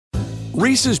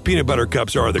Reese's peanut butter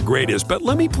cups are the greatest, but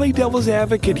let me play devil's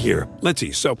advocate here. Let's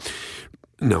see. So,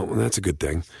 no, that's a good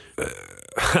thing.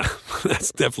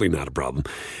 That's definitely not a problem.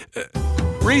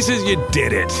 Reese's, you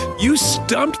did it. You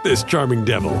stumped this charming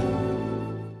devil.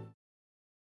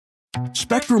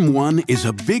 Spectrum One is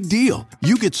a big deal.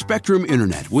 You get Spectrum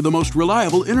Internet with the most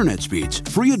reliable internet speeds,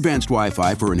 free advanced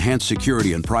Wi-Fi for enhanced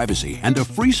security and privacy, and a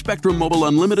free Spectrum Mobile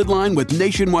Unlimited line with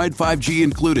nationwide 5G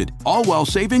included, all while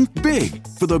saving big.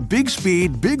 For the big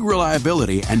speed, big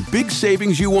reliability, and big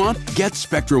savings you want, get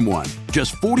Spectrum One.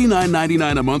 Just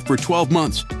 $49.99 a month for 12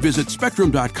 months. Visit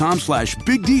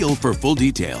spectrum.com/big deal for full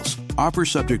details. Offer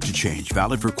subject to change.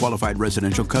 Valid for qualified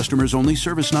residential customers only.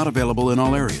 Service not available in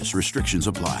all areas. Restrictions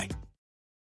apply.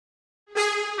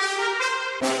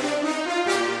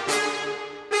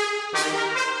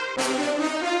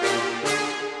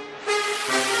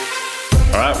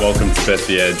 All right, welcome to Bet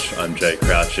the Edge. I'm Jay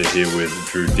Croucher here with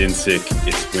Drew Dinsick.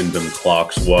 It's Wyndham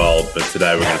Clark's world, but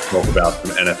today we're going to talk about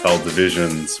some NFL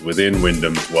divisions within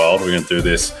Wyndham's world. We're going to do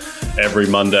this every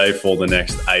Monday for the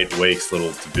next 8 weeks, little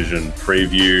division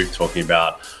preview, talking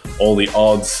about all the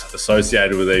odds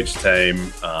associated with each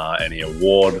team, any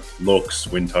award looks,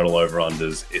 win total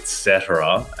over-unders,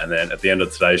 etc. And then at the end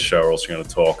of today's show, we're also going to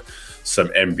talk some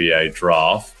NBA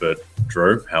draft. But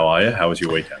Drew, how are you? How was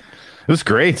your weekend? It was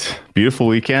great. Beautiful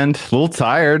weekend. A little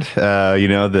tired.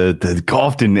 The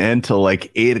golf didn't end till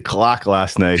like 8 o'clock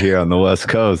last night here on the West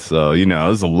Coast. So, it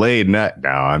was a late night.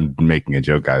 Now I'm making a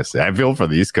joke, guys. I feel for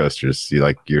the East Coasters,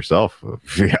 like yourself.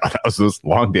 Yeah, that was those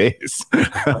long days.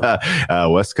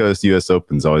 West Coast US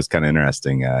Open is always kind of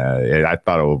interesting. I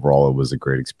thought overall it was a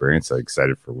great experience. I'm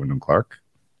excited for Wyndham Clark.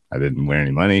 I didn't win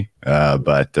any money,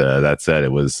 but that said,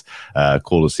 it was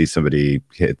cool to see somebody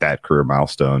hit that career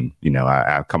milestone.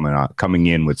 Coming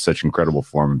in with such incredible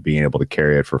form and being able to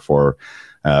carry it for four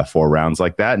rounds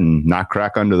like that, and not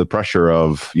crack under the pressure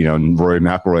of Rory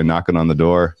McIlroy knocking on the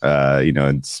door.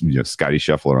 And Scotty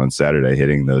Scheffler on Saturday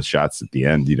hitting those shots at the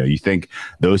end. You think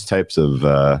those types of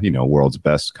world's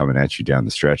best coming at you down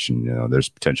the stretch, and there's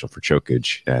potential for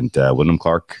chokage. And Wyndham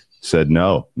Clark said,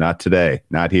 no, not today,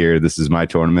 not here. This is my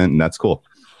tournament, and that's cool.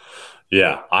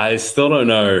 Yeah, I still don't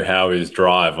know how his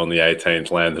drive on the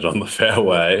 18th landed on the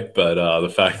fairway, but the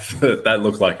fact that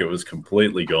looked like it was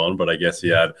completely gone, but I guess he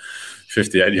had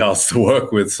 58 yards to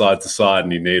work with side to side,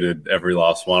 and he needed every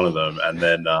last one of them. And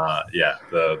then,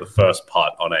 the first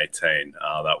putt on 18,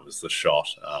 that was the shot.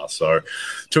 So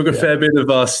took a fair bit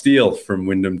of steel from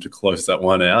Wyndham to close that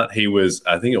one out. He was,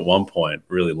 I think at one point,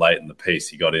 really late in the piece,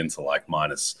 he got into like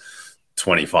minus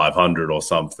 2,500 or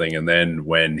something, and then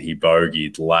when he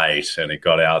bogeyed late and it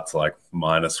got out to like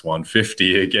minus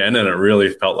 150 again, and it really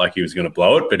felt like he was going to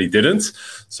blow it, but he didn't.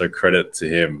 So credit to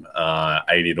him,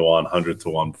 80 to 1, 100 to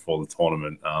 1 before the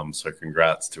tournament. So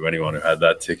congrats to anyone who had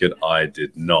that ticket. I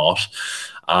did not.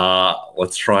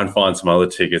 Let's try and find some other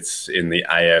tickets in the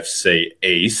AFC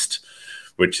East,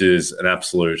 which is an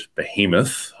absolute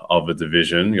behemoth of a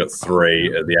division. You got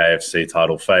 3 of the AFC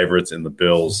title favorites in the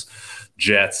Bills,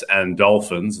 Jets, and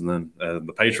Dolphins, and then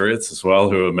the Patriots as well,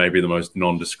 who are maybe the most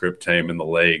nondescript team in the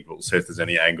league. But we'll see if there's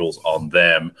any angles on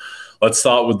them. Let's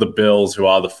start with the Bills, who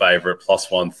are the favorite, plus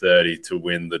 130 to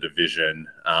win the division.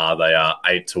 They are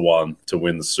 8 to 1 to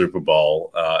win the Super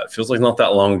Bowl. It feels like not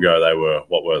that long ago they were,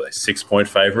 6-point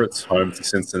favorites, home to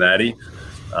Cincinnati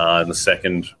in the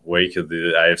second week of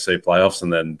the AFC playoffs,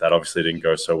 and then that obviously didn't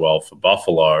go so well for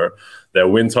Buffalo. Their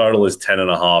win total is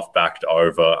 10.5 backed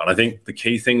over. And I think the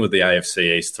key thing with the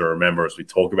AFC East to remember as we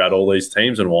talk about all these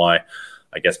teams and why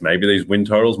I guess maybe these win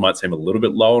totals might seem a little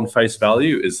bit low on face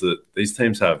value is that these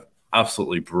teams have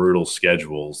absolutely brutal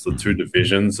schedules. The 2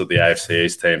 divisions of the AFC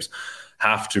East teams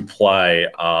have to play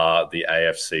the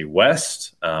AFC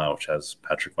West, which has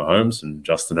Patrick Mahomes and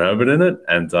Justin Herbert in it,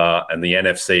 and the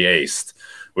NFC East,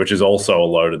 which is also a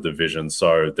loaded division.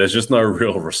 So there's just no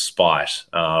real respite.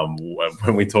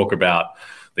 When we talk about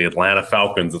the Atlanta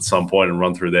Falcons at some point and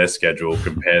run through their schedule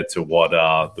compared to what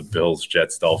the Bills,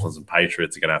 Jets, Dolphins, and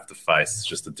Patriots are going to have to face, it's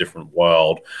just a different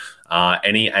world.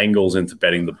 Any angles into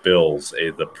betting the Bills,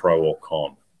 either pro or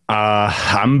con?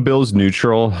 I'm Bills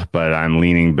neutral, but I'm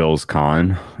leaning Bills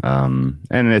con.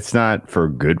 And it's not for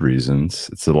good reasons.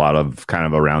 It's a lot of kind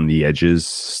of around the edges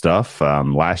stuff.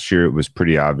 Last year, it was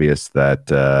pretty obvious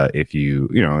that if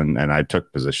and I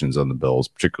took positions on the Bills,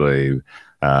 particularly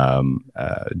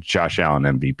Josh Allen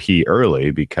MVP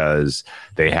early, because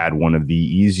they had one of the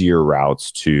easier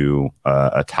routes to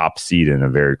a top seed in a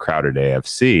very crowded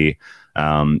AFC.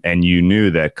 And you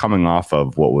knew that coming off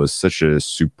of what was such a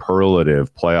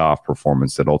superlative playoff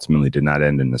performance that ultimately did not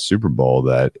end in the Super Bowl,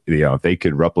 that, if they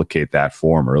could replicate that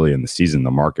form early in the season,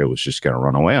 the market was just going to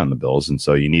run away on the Bills. And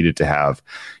so you needed to have,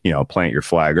 plant your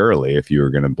flag early if you were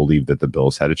going to believe that the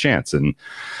Bills had a chance. And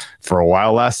for a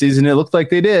while last season, it looked like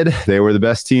they did. They were the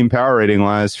best team power rating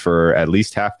wise for at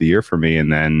least half the year for me.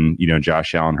 And then,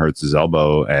 Josh Allen hurts his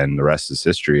elbow and the rest is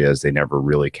history, as they never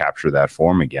really capture that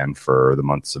form again for the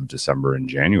months of December and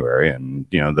January. And,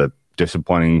 the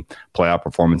disappointing playoff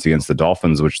performance against the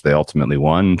Dolphins, which they ultimately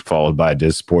won, followed by a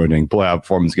disappointing playoff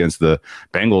performance against the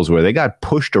Bengals, where they got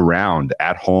pushed around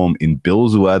at home in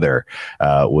Bills weather,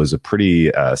 was a pretty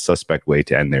suspect way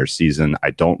to end their season. I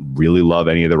don't really love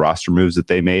any of the roster moves that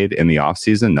they made in the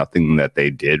offseason. Nothing that they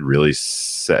did really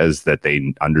says that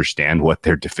they understand what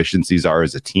their deficiencies are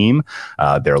as a team.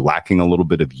 They're lacking a little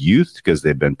bit of youth because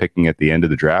they've been picking at the end of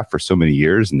the draft for so many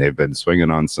years, and they've been swinging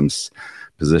on some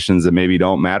positions that maybe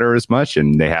don't matter as much,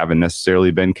 and they haven't necessarily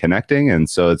been connecting. And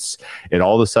so it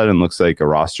all of a sudden looks like a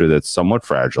roster that's somewhat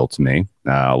fragile to me.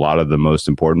 A lot of the most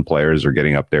important players are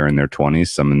getting up there in their 20s,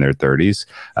 some in their 30s,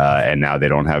 and now they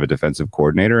don't have a defensive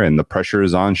coordinator, and the pressure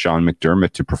is on Sean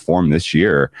McDermott to perform this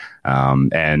year.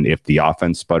 And if the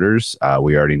offense sputters,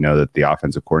 we already know that the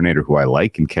offensive coordinator, who I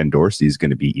like, and Ken Dorsey, is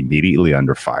going to be immediately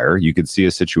under fire. You could see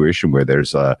a situation where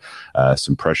there's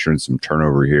some pressure and some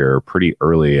turnover here pretty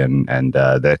early, and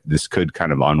that this could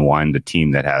kind of unwind a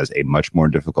team that has a much more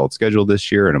difficult schedule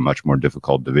this year and a much more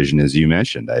difficult division, as you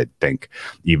mentioned. I think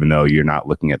even though you're not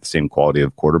looking at the same quality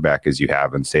of quarterback as you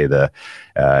have in, say, the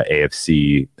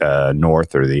AFC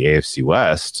North or the AFC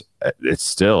West, it's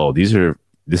still, this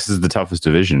is the toughest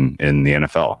division in the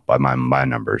NFL by my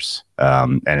numbers.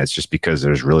 And it's just because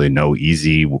there's no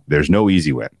easy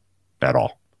win at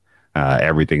all.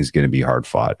 Everything's going to be hard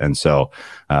fought. And so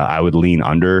I would lean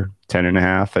under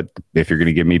 10.5 if you're going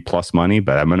to give me plus money,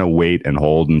 but I'm going to wait and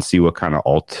hold and see what kind of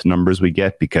alt numbers we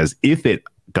get, because if it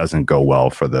doesn't go well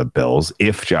for the Bills,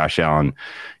 if Josh Allen,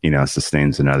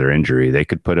 sustains another injury, they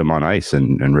could put him on ice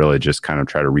and really just kind of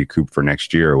try to recoup for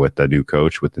next year with the new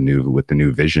coach, with the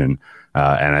new vision.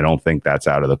 And I don't think that's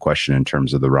out of the question in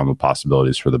terms of the realm of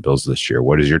possibilities for the Bills this year.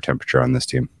 What is your temperature on this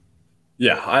team?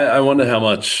 Yeah, I wonder how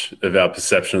much of our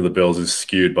perception of the Bills is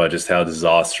skewed by just how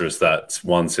disastrous that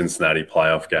one Cincinnati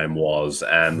playoff game was.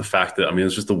 And the fact that, it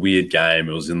was just a weird game.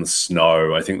 It was in the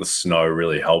snow. I think the snow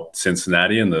really helped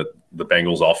Cincinnati, and the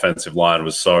Bengals offensive line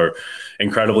was so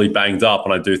incredibly banged up.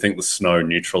 And I do think the snow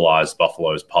neutralized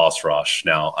Buffalo's pass rush.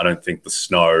 Now, I don't think the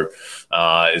snow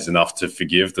is enough to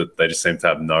forgive that they just seem to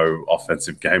have no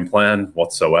offensive game plan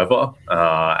whatsoever.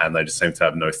 And they just seem to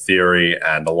have no theory.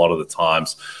 And a lot of the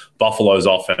times, Buffalo's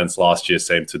offense last year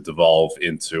seemed to devolve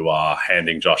into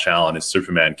handing Josh Allen his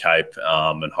Superman cape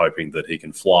and hoping that he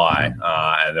can fly.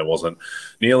 And there wasn't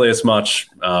nearly as much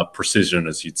precision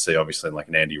as you'd see, obviously, in like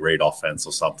an Andy Reid offense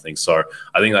or something. So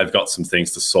I think they've got some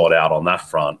things to sort out on that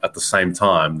front. At the same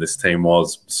time, this team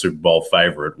was Super Bowl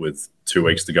favorite with 2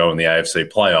 weeks to go in the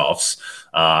AFC playoffs,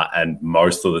 and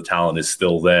most of the talent is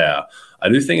still there. I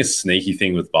do think a sneaky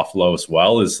thing with Buffalo as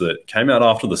well is that it came out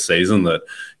after the season that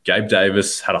Gabe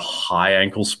Davis had a high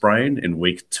ankle sprain in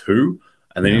week 2,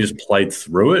 and then he just played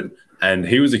through it. And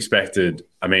he was expected,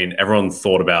 everyone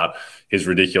thought about his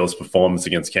ridiculous performance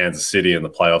against Kansas City in the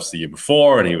playoffs the year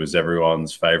before, and he was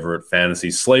everyone's favorite fantasy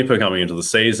sleeper coming into the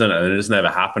season, and it just never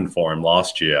happened for him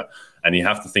last year. And you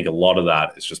have to think a lot of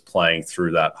that is just playing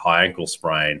through that high ankle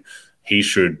sprain. He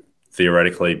should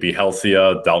theoretically be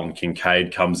healthier. Dalton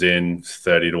Kincaid comes in,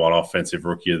 30-1 offensive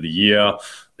rookie of the year.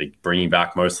 They're bringing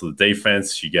back most of the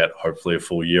defense. You get hopefully a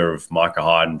full year of Micah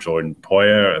Hyde and Jordan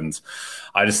Poyer. And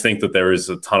I just think that there is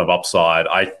a ton of upside.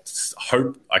 I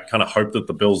kind of hope that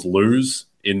the Bills lose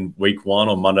in week 1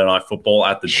 on Monday Night Football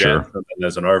at the Jets. And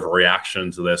there's an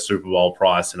overreaction to their Super Bowl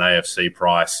price and AFC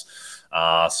price.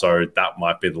 So that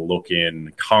might be the look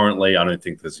in. Currently, I don't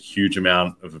think there's a huge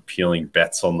amount of appealing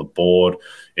bets on the board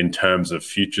in terms of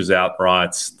futures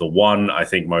outrights. The one I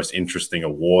think most interesting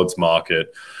awards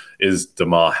market is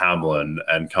Damar Hamlin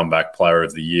and Comeback Player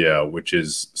of the Year, which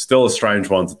is still a strange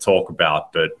one to talk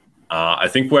about. But I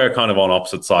think we're kind of on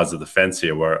opposite sides of the fence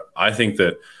here, where I think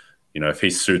that, if he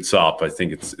suits up, I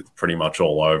think it's pretty much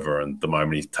all over. And the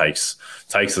moment he takes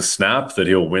a snap, that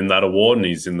he'll win that award, and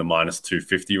he's in the minus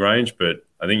 250 range. But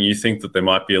I think you think that there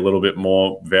might be a little bit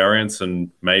more variance, and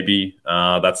maybe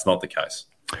that's not the case.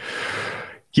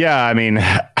 Yeah,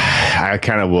 I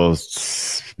kind of will,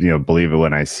 believe it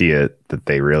when I see it that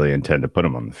they really intend to put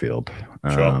him on the field.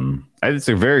 Sure. It's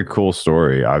a very cool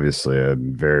story. Obviously,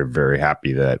 I'm very, very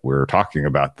happy that we're talking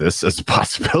about this as a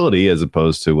possibility as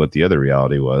opposed to what the other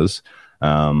reality was.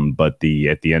 But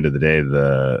at the end of the day,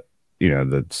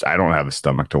 I don't have a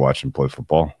stomach to watch him play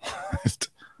football.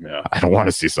 Yeah. I don't want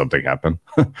to see something happen.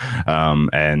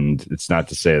 And it's not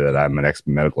to say that I'm an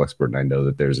medical expert and I know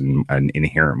that there's an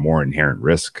more inherent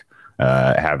risk,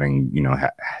 having,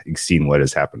 seen what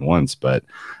has happened once, but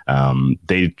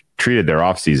they treated their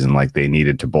offseason like they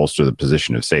needed to bolster the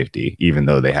position of safety, even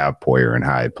though they have Poyer and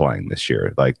Hyde playing this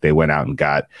year. Like, they went out and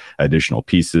got additional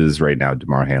pieces. Right now,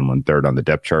 DeMar Hamlin third on the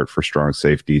depth chart for strong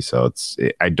safety. So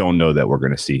I don't know that we're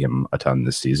going to see him a ton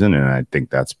this season, and I think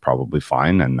that's probably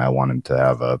fine. And I want him to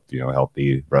have a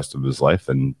healthy rest of his life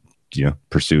and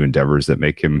pursue endeavors that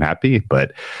make him happy.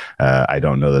 But I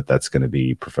don't know that that's going to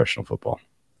be professional football.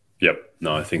 Yep.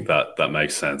 No, I think that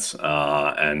makes sense.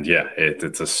 And yeah,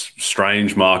 it's a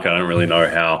strange market. I don't really know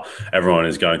how everyone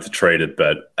is going to treat it,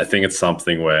 but I think it's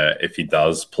something where if he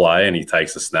does play and he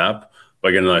takes a snap,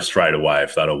 we're going to know straight away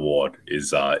if that award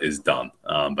is done,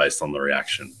 based on the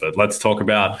reaction. But let's talk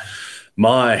about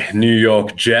my New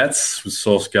York Jets, with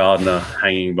Sauce Gardner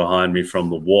hanging behind me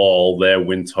from the wall. Their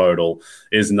win total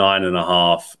is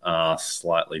 9.5,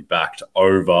 slightly backed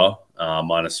over.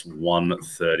 Minus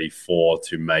 134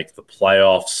 to make the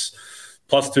playoffs,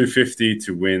 plus 250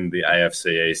 to win the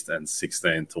AFC East, and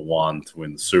 16-1 to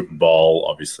win the Super Bowl.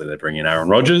 Obviously, they bring in Aaron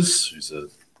Rodgers, who's a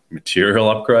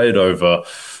material upgrade over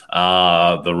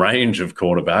the range of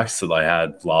quarterbacks that they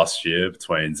had last year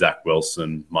between Zach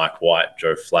Wilson, Mike White,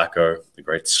 Joe Flacco, the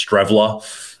great Strevler,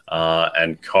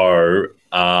 and co.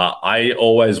 I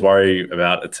always worry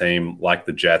about a team like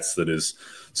the Jets that is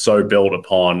so built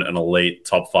upon an elite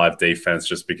top 5 defense,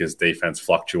 just because defense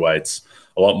fluctuates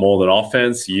a lot more than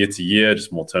offense year to year,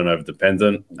 just more turnover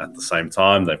dependent. At the same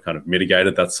time, they've kind of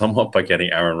mitigated that somewhat by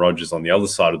getting Aaron Rodgers on the other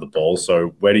side of the ball. So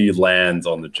where do you land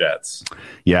on the Jets?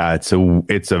 Yeah, it's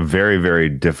a very, very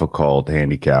difficult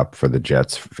handicap for the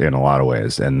Jets in a lot of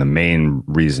ways. And the main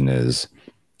reason is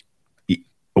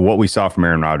what we saw from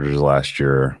Aaron Rodgers last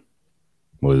year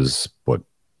was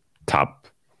top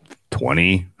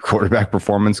 20 quarterback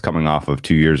performance, coming off of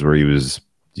 2 years where he was,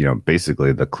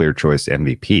 basically the clear choice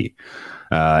MVP.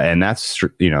 And that's,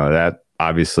 that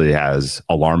obviously has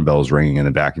alarm bells ringing in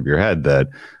the back of your head that,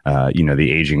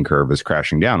 the aging curve is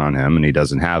crashing down on him and he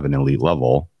doesn't have an elite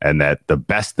level, and that the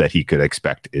best that he could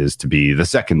expect is to be the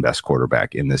second best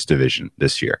quarterback in this division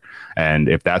this year. And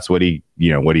if that's what he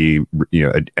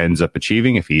ends up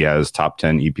achieving, if he has top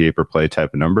 10 EPA per play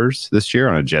type of numbers this year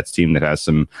on a Jets team that has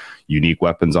some unique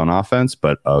weapons on offense,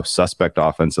 but a suspect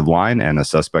offensive line and a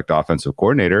suspect offensive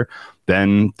coordinator,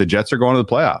 then the Jets are going to the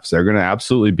playoffs. They're going to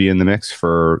absolutely be in the mix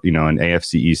for, an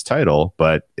AFC East title,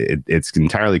 but it's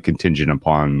entirely contingent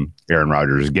upon Aaron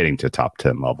Rodgers getting to top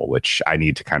 10 level, which I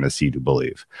need to kind of see to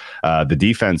believe. The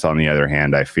defense, on the other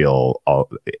hand, I feel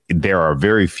there are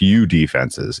very few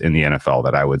defenses in the NFL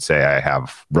that I would say I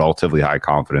have relatively high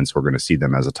confidence we're going to see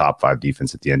them as a top 5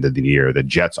 defense at the end of the year. The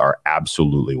Jets are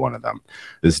absolutely one of them.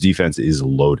 This defense is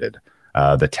loaded.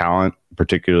 The talent,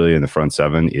 particularly in the front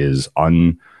seven, is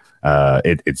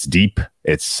it's deep.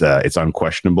 It's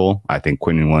unquestionable. I think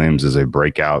Quinnen Williams is a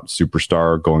breakout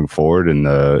superstar going forward in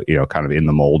the, kind of in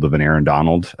the mold of an Aaron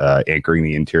Donald, anchoring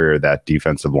the interior of that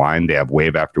defensive line. They have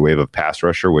wave after wave of pass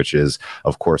rusher, which is,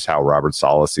 of course, how Robert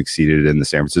Saleh succeeded in the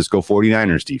San Francisco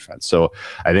 49ers defense. So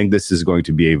I think this is going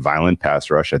to be a violent pass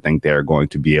rush. I think they're going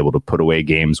to be able to put away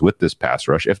games with this pass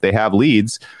rush if they have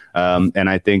leads. And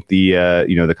I think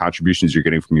the contributions you're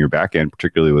getting from your back end,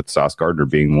 particularly with Sauce Gardner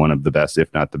being one of the best,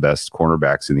 if not the best,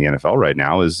 cornerbacks in the NFL right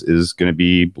now, is going to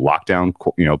be lockdown,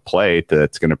 play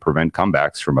that's going to prevent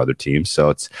comebacks from other teams. So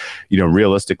it's,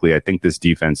 realistically, I think this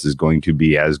defense is going to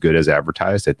be as good as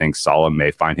advertised. I think Saleh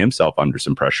may find himself under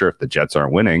some pressure if the Jets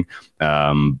aren't winning,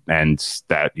 and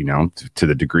that to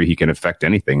the degree he can affect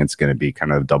anything, it's going to be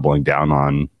kind of doubling down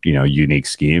on unique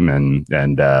scheme and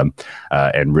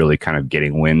really kind of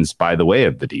getting wins by the way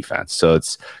of the defense. So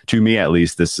it's, to me at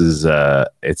least, this is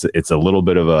it's a little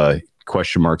bit of a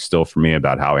question mark still for me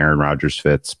about how Aaron Rodgers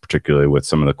fits, particularly with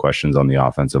some of the questions on the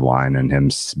offensive line and him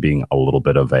being a little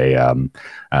bit of a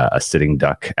sitting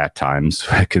duck at times,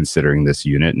 considering this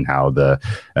unit and how the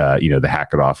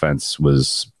Hackett offense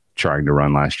was trying to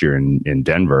run last year in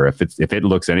Denver. If it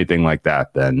looks anything like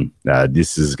that, then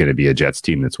this is going to be a Jets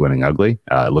team that's winning ugly.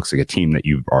 It looks like a team that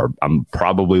I'm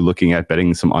probably looking at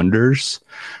betting some unders,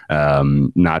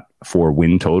 not for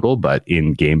win total, but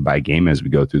in game by game as we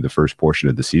go through the first portion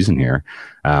of the season here.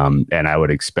 And I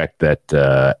would expect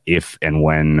that if and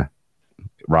when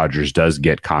Rodgers does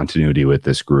get continuity with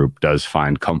this group, does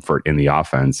find comfort in the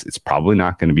offense, it's probably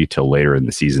not going to be till later in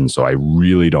the season. So I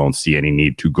really don't see any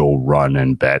need to go run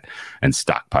and bet and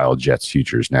stockpile Jets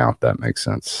futures now, if that makes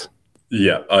sense.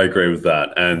 Yeah, I agree with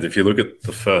that. And if you look at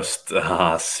the first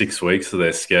 6 weeks of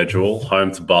their schedule,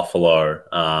 home to Buffalo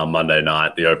Monday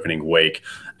night, the opening week,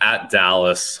 at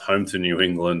Dallas, home to New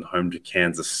England, home to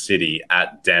Kansas City,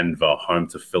 at Denver, home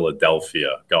to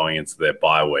Philadelphia, going into their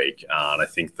bye week. And I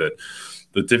think that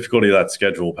the difficulty of that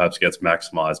schedule perhaps gets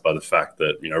maximized by the fact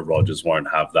that, Rodgers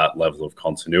won't have that level of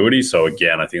continuity. So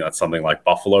again, I think that's something like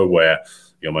Buffalo where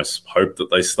you almost hope that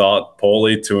they start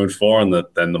poorly 2-4 and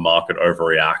that then the market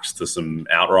overreacts to some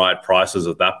outright prices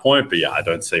at that point. But yeah, I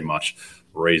don't see much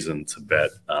reason to bet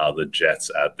the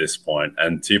Jets at this point.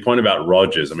 And to your point about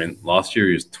Rodgers, I mean, last year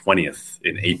he was 20th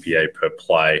in EPA per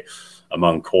play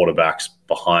among quarterbacks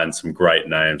behind some great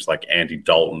names like Andy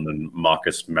Dalton and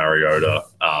Marcus Mariota.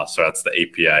 So that's the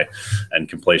EPA and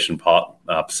completion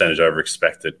percentage over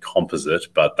expected composite,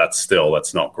 but that's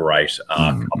not great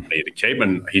company to keep.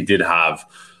 And he did have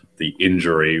the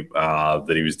injury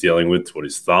that he was dealing with toward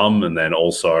his thumb, and then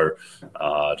also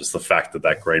just the fact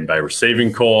that Green Bay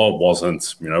receiving core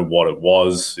wasn't, what it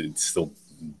was. It's still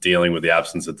dealing with the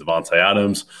absence of Devontae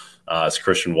Adams. As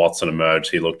Christian Watson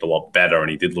emerged, he looked a lot better, and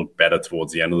he did look better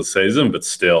towards the end of the season, but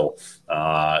still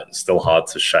hard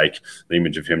to shake the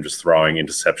image of him just throwing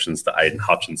interceptions to Aiden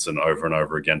Hutchinson over and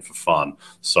over again for fun.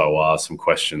 So some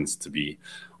questions to be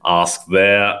asked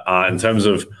there. In terms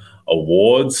of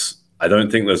awards, I don't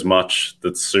think there's much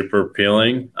that's super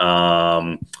appealing,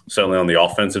 certainly on the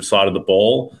offensive side of the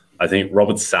ball. I think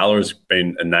Robert Saleh has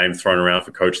been a name thrown around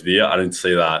for Coach of the Year. I didn't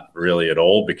see that really at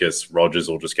all because Rodgers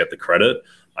will just get the credit.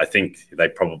 I think they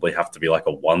probably have to be like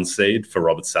a 1 seed for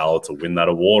Robert Saleh to win that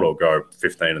award or go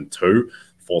 15-2,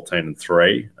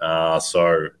 14-3.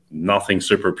 So nothing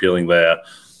super appealing there.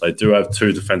 They do have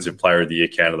 2 Defensive Player of the Year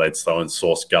candidates, though, in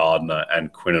Sauce Gardner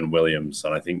and Quinnen Williams.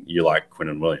 And I think you like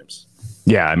Quinnen Williams.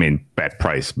 Yeah, I mean, bet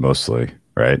price mostly,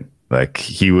 right? Like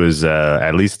he was,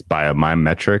 at least by my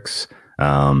metrics,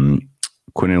 Quinnen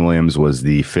Williams was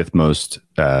the 5th most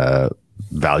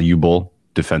valuable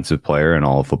defensive player in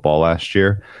all of football last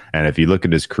year. And if you look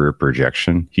at his career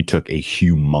projection, he took a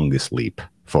humongous leap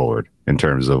forward in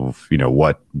terms of,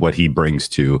 what he brings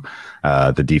to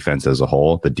the defense as a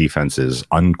whole. The defense is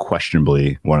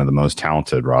unquestionably one of the most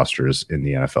talented rosters in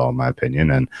the NFL, in my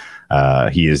opinion.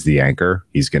 And he is the anchor.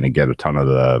 He's going to get a ton of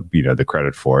the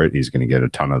credit for it. He's going to get a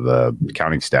ton of the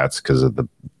counting stats because of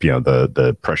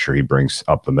the pressure he brings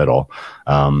up the middle.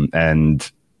 And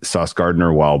Sauce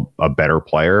Gardner, while a better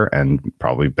player and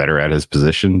probably better at his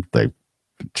position,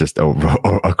 just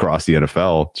across the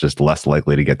NFL, just less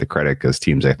likely to get the credit because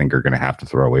teams, I think, are going to have to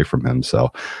throw away from him.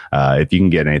 So if you can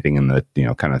get anything in the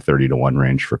kind of 30-1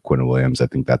 range for Quinnen Williams, I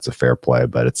think that's a fair play.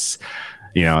 But it's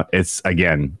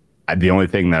again, the only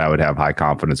thing that I would have high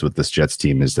confidence with this Jets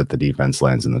team is that the defense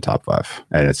lands in the top 5,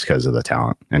 and it's because of the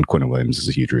talent. And Quinnen Williams is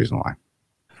a huge reason why.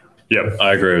 Yeah,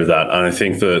 I agree with that. And I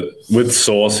think that with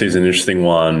Sauce, he's an interesting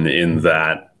one in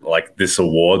that, like, this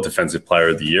award, Defensive Player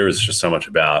of the Year, is just so much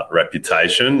about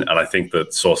reputation. And I think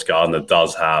that Sauce Gardner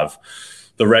does have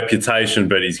the reputation,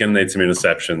 but he's going to need some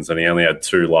interceptions. And he only had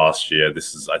 2 last year.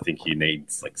 I think he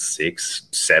needs like 6,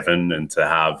 7, and to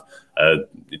have a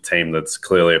team that's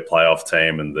clearly a playoff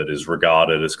team and that is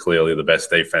regarded as clearly the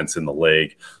best defense in the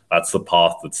league. That's the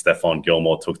path that Stephon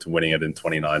Gilmore took to winning it in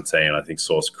 2019. I think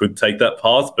Sauce could take that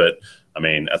path, but I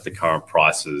mean, at the current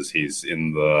prices, he's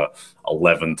in the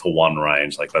 11-1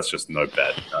 range. Like, that's just no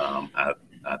bet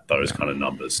at those kind of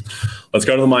numbers. Let's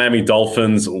go to the Miami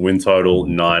Dolphins. Win total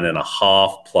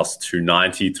 9.5 plus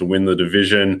 290 to win the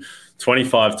division.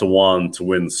 25-1 to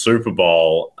win the Super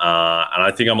Bowl. And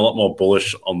I think I'm a lot more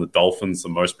bullish on the Dolphins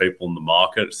than most people in the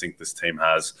market. I think this team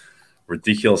has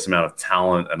ridiculous amount of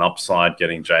talent and upside,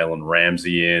 getting Jalen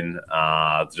Ramsey in.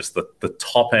 Just the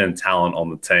top-end talent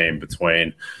on the team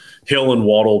between Hill and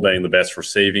Waddle being the best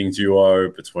receiving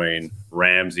duo, between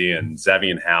Ramsey and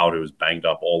Xavier Howard, who was banged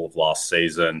up all of last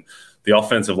season. The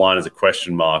offensive line is a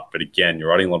question mark, but again, you're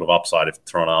writing a lot of upside. If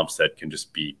Teron Armstead can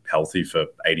just be healthy for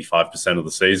 85% of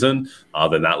the season,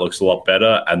 then that looks a lot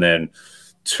better. And then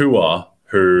Tua,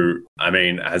 who, I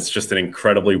mean, has just an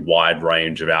incredibly wide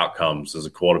range of outcomes as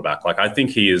a quarterback. Like, I think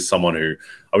he is someone who,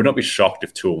 I would not be shocked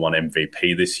if Tua won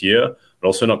MVP this year, but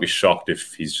also not be shocked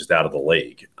if he's just out of the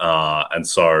league. And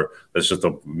so there's just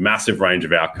a massive range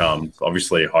of outcomes.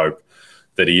 Obviously, hope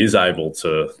that he is able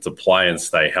to play and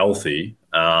stay healthy.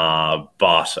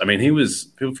 But I mean,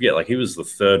 people forget, like, he was the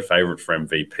 3rd favorite for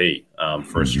MVP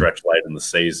for a stretch late in the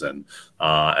season.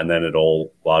 And then it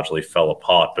all largely fell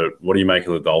apart. But what do you make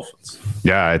of the Dolphins?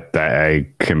 Yeah, I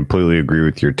completely agree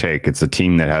with your take. It's a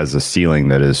team that has a ceiling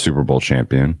that is Super Bowl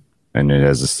champion, and it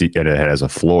has a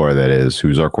floor that is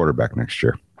who's our quarterback next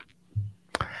year.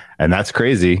 And that's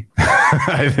crazy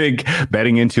I think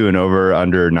betting into an over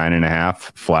under 9.5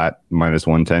 flat minus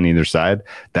 110 either side,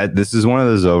 that this is one of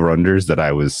those over unders that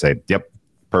I was say, yep,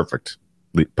 perfect.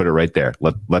 Put it right there.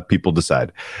 Let people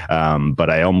decide. But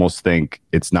I almost think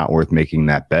it's not worth making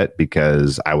that bet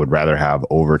because I would rather have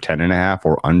over 10.5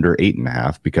 or under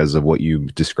 8.5 because of what you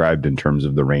described in terms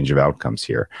of the range of outcomes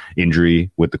here. Injury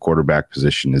with the quarterback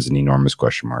position is an enormous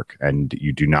question mark, and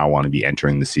you do not want to be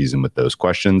entering the season with those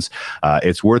questions.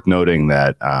 It's worth noting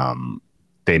that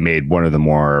they made one of the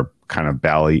more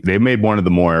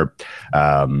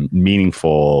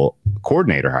meaningful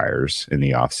coordinator hires in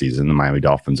the offseason. The Miami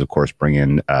Dolphins, of course, bring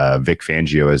in Vic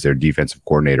Fangio as their defensive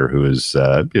coordinator, who is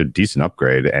a decent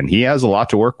upgrade, and he has a lot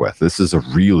to work with. This is a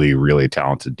really, really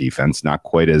talented defense, not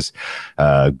quite as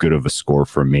good of a score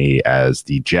for me as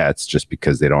the Jets, just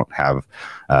because they don't have,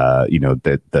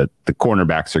 the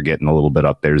cornerbacks are getting a little bit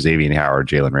up there. Xavier Howard,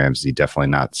 Jalen Ramsey,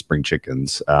 definitely not spring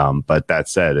chickens. But that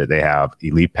said, they have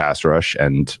elite pass rush,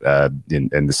 and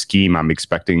in the scheme I'm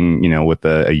expecting, with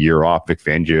a year off, Vic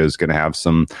Fangio is going to have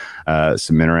some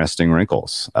interesting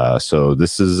wrinkles. So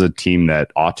this is a team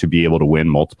that ought to be able to win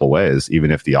multiple ways,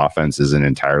 even if the offense isn't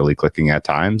entirely clicking at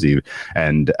times.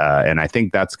 And I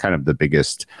think that's kind of the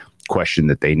biggest question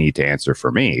that they need to answer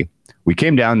for me. We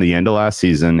came down to the end of last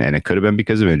season, and it could have been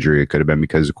because of injury. It could have been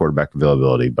because of quarterback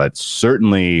availability, but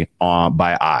certainly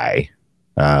by eye,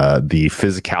 the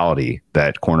physicality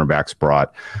that cornerbacks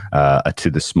brought to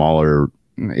the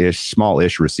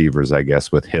smallish receivers, I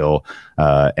guess, with Hill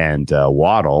and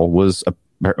Waddle was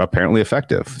apparently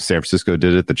effective. San Francisco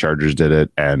did it. The Chargers did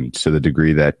it. And to the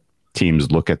degree that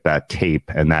teams look at that tape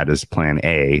and that is plan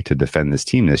A to defend this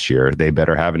team this year, they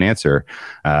better have an answer.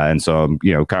 And so,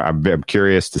 I'm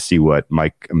curious to see what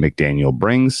Mike McDaniel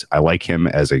brings. I like him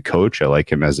as a coach. I like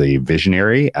him as a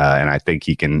visionary. And I think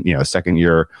he can, second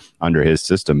year under his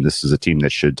system, this is a team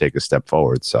that should take a step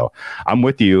forward. So I'm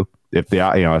with you. If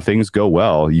if things go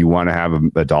well, you want to have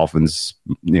a Dolphins,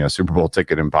 Super Bowl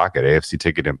ticket in pocket, AFC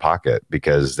ticket in pocket,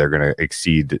 because they're going to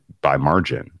exceed by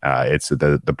margin. It's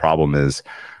the problem is,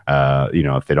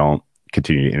 if they don't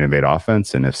continue to innovate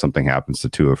offense, and if something happens to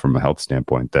Tua from a health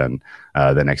standpoint, then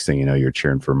the next thing you know, you're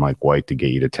cheering for Mike White to get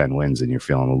you to 10 wins, and you're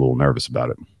feeling a little nervous about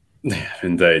it.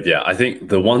 Indeed, yeah. I think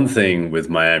the one thing with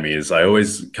Miami is I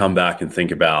always come back and think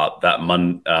about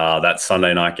that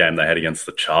Sunday night game they had against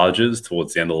the Chargers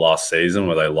towards the end of last season,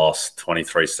 where they lost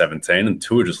 23-17, and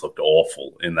Tua just looked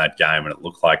awful in that game, and it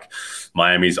looked like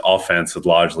Miami's offense had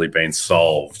largely been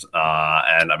solved.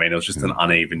 And I mean, it was just an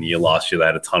uneven year last year. They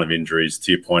had a ton of injuries.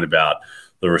 To your point about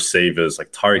the receivers,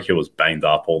 like Tyreek Hill was banged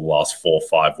up all the last 4 or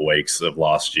 5 weeks of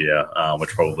last year, which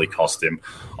probably cost him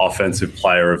Offensive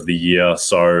Player of the Year.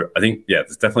 So I think,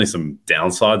 there's definitely some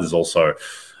downside. There's also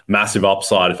massive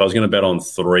upside. If I was going to bet on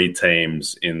 3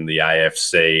 teams in the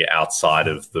AFC outside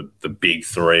of the big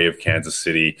 3 of Kansas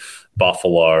City,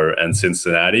 Buffalo, and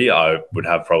Cincinnati, I would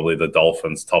have probably the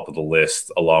Dolphins top of the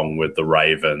list, along with the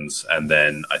Ravens, and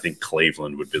then I think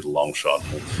Cleveland would be the long shot.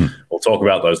 We'll talk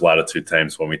about those latter 2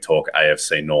 teams when we talk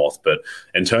AFC North. But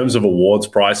in terms of awards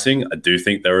pricing, I do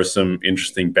think there are some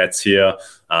interesting bets here.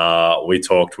 We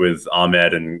talked with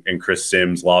Ahmed and Chris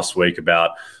Sims last week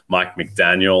about Mike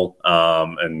McDaniel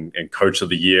and Coach of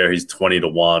the Year. He's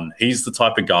 20-1. He's the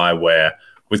type of guy where,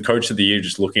 with Coach of the Year,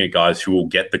 just looking at guys who will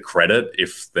get the credit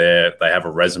if they have a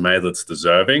resume that's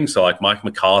deserving. So like Mike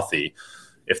McCarthy,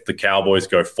 if the Cowboys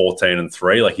go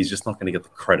 14-3, like he's just not going to get the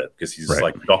credit because he's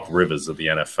like Doc Rivers of the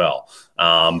NFL.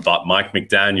 But Mike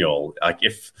McDaniel, like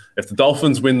if the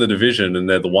Dolphins win the division and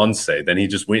they're the 1 seed, then he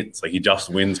just wins. Like he just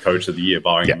wins Coach of the Year,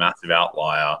 barring a massive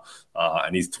outlier.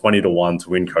 And he's 20-1 to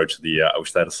win Coach of the Year. I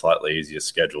wish they had a slightly easier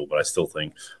schedule, but I still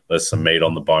think there's some meat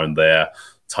on the bone there.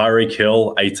 Tyreek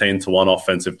Hill, 18-1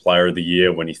 Offensive Player of the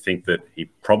Year, when you think that he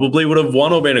probably would have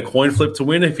won or been a coin flip to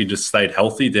win if he just stayed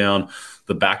healthy down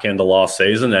the back end of last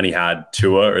season and he had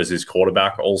Tua as his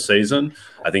quarterback all season.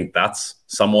 I think that's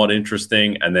somewhat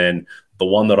interesting. And then the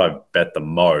one that I bet the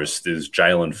most is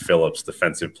Jalen Phillips,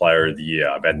 Defensive Player of the Year.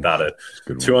 I bet that at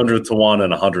 200-1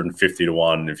 and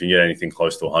 150-1. If you get anything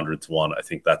close to 100-1, I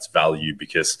think that's value,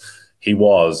 because he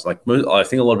was, like, I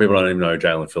think a lot of people don't even know who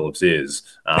Jalen Phillips is.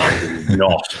 He's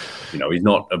not, he's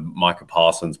not a Micah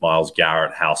Parsons, Myles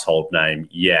Garrett household name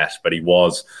yet, but he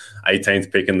was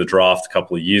 18th pick in the draft a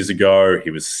couple of years ago.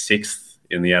 He was 6th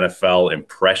in the NFL in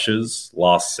pressures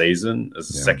last season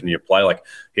as a second-year player. Like,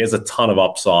 he has a ton of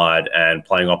upside, and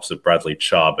playing opposite Bradley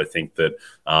Chubb, I think that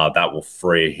that will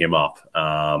free him up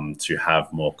to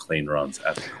have more clean runs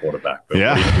at the quarterback. But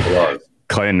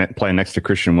playing next to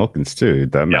Christian Wilkins too.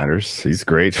 That matters. He's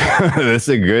great. It's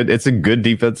a good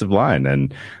defensive line,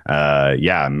 and I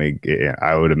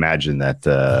would imagine that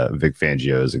Vic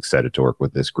Fangio is excited to work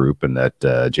with this group, and that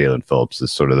Jalen Phillips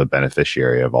is sort of the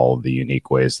beneficiary of all of the unique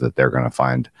ways that they're going to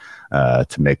find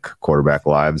to make quarterback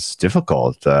lives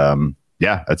difficult.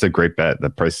 Yeah, that's a great bet.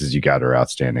 The prices you got are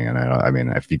outstanding. And I mean,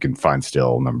 if you can find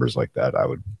still numbers like that, I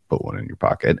would put one in your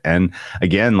pocket. And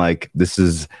again, like this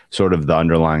is sort of the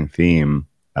underlying theme.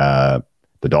 The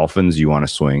Dolphins, you want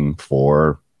to swing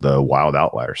for the wild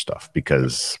outlier stuff,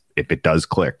 because if it does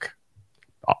click,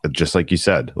 just like you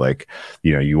said, like,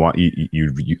 you know, you want,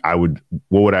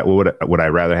 would I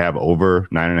rather have over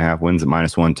 9.5 wins at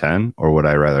 -110, or would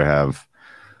I rather have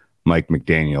Mike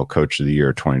McDaniel, coach of the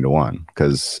year, 20-1?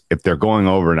 Because if they're going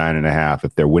over 9.5,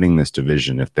 if they're winning this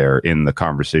division, if they're in the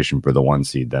conversation for the 1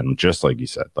 seed, then just like you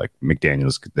said, like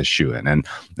McDaniel's the shoe in, and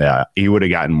he would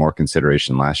have gotten more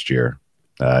consideration last year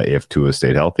if Tua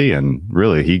stayed healthy. And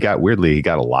really, he got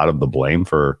a lot of the blame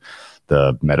for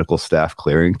the medical staff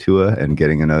clearing Tua and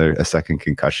getting a second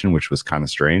concussion, which was kind of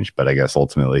strange. But I guess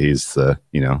ultimately he's the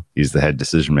head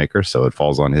decision maker, so it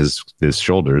falls on his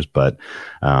shoulders. But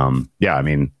yeah, I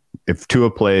mean, if Tua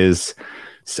plays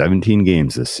 17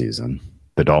 games this season,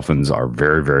 the Dolphins are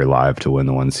very, very live to win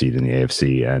the 1 seed in the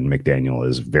AFC, and McDaniel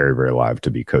is very, very live to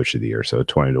be coach of the year. So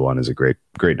 20-1 is a great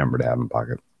number to have in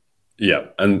pocket. Yeah,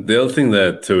 and the other thing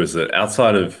there too is that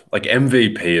outside of, like,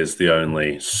 MVP is the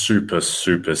only super,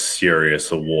 super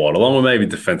serious award, along with maybe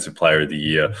Defensive Player of the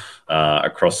Year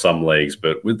across some leagues.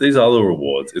 But with these other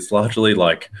awards, it's largely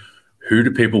like, who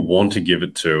do people want to give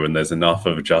it to? And there's enough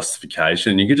of a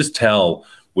justification. You can just tell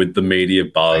with the media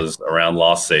buzz around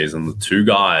last season, the 2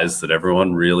 guys that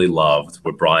everyone really loved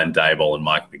were Brian Daboll and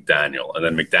Mike McDaniel. And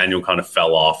then McDaniel kind of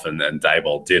fell off, and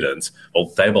Daboll didn't. Well,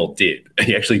 Daboll did.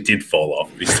 He actually did fall off,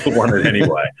 but he still won it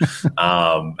anyway.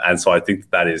 And so I think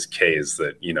that is key, is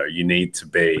that, you know, you need to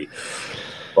be,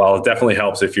 well, it definitely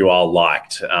helps if you are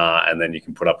liked, and then you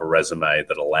can put up a resume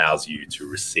that allows you to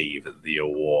receive the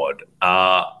award.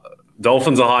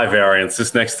 Dolphins are high variance.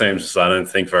 This next team's, I don't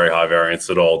think, very high variance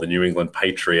at all. The New England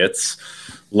Patriots,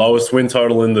 lowest win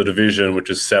total in the division, which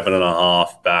is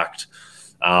 7.5, backed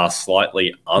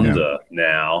slightly under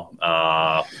now.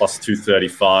 Plus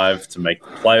 235 to make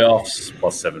the playoffs,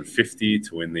 plus 750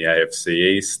 to win the AFC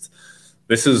East.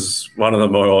 This is one of the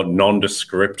more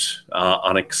nondescript,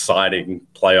 unexciting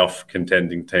playoff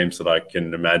contending teams that I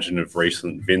can imagine of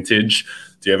recent vintage.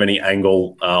 Do you have any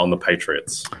angle on the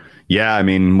Patriots? Yeah, I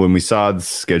mean, when we saw the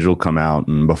schedule come out,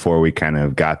 and before we kind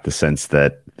of got the sense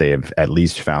that they have at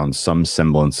least found some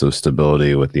semblance of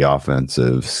stability with the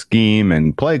offensive scheme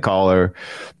and play caller,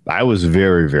 I was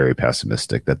very, very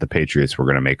pessimistic that the Patriots were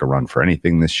going to make a run for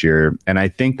anything this year. And I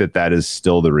think that is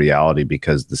still the reality,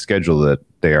 because the schedule that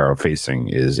they are facing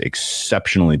is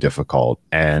exceptionally difficult.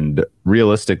 And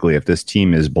realistically, if this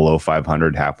team is below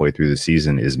 500 halfway through the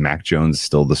season, is Mac Jones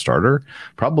still the starter?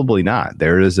 Probably not.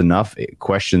 There is enough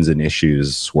questions and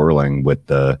issues swirling with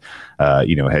the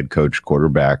head coach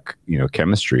quarterback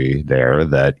chemistry there,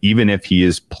 that even if he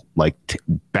is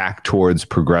back towards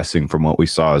progressing from what we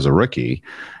saw as a rookie,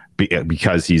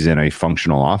 because he's in a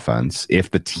functional offense, if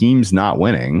the team's not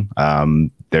winning,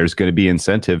 there's going to be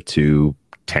incentive to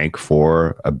tank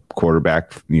for a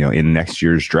quarterback, in next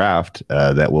year's draft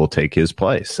that will take his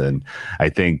place. And I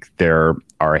think there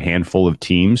are a handful of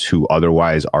teams who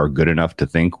otherwise are good enough to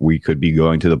think we could be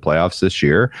going to the playoffs this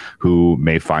year, who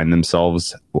may find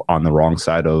themselves on the wrong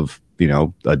side of,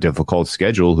 a difficult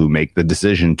schedule, who make the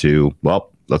decision to, well,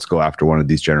 let's go after one of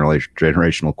these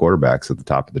generational quarterbacks at the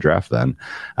top of the draft then.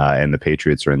 And the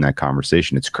Patriots are in that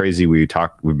conversation. It's crazy. We've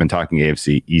been talking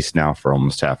AFC East now for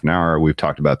almost half an hour. We've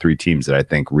talked about 3 teams that I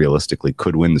think realistically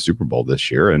could win the Super Bowl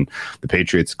this year, and the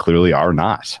Patriots clearly are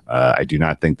not. I do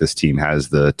not think this team has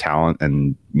the talent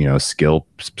and skill,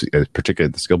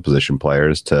 particularly the skill position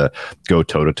players, to go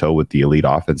toe-to-toe with the elite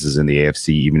offenses in the AFC,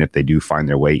 even if they do find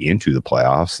their way into the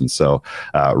playoffs. And so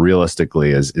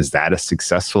realistically, is that a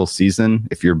successful season?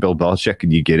 If you're Bill Belichick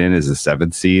and you get in as a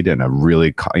 7th seed and a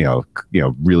really,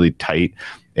 really tight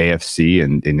AFC,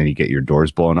 and then you get your doors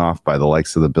blown off by the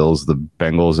likes of the Bills, the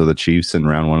Bengals, or the Chiefs in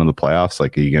round 1 of the playoffs,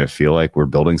 like, are you going to feel like we're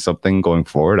building something going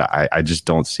forward? I just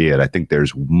don't see it. I think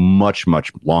there's much,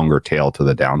 much longer tail to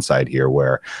the downside here,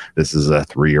 where this is a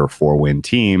 3 or 4 win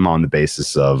team on the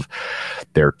basis of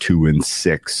they're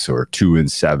 2-6 or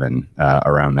 2-7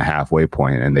 around the halfway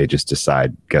point, and they just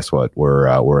decide, guess what,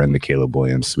 we're in the Caleb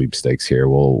Williams sweepstakes here.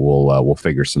 We'll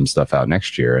figure some stuff out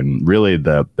next year. And really,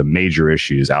 the major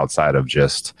issues outside of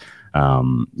just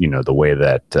the way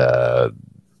that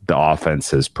the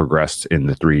offense has progressed in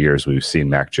the 3 years we've seen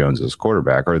Mac Jones as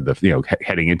quarterback, or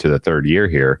heading into the third year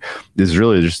here, is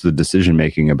really just the decision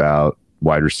making about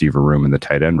wide receiver room and the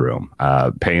tight end room,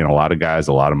 paying a lot of guys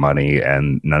a lot of money,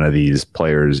 and none of these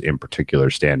players in particular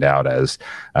stand out as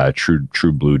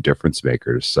true blue difference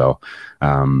makers. So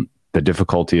the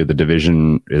difficulty of the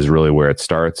division is really where it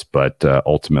starts, but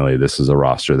ultimately this is a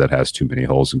roster that has too many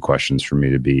holes and questions for me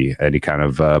to be any kind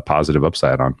of positive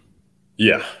upside on.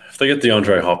 Yeah, if they get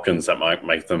DeAndre Hopkins, that might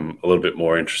make them a little bit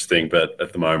more interesting, but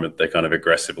at the moment they're kind of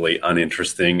aggressively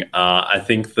uninteresting. I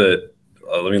think that,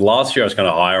 last year I was kind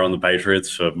of higher on the Patriots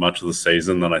for much of the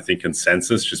season than I think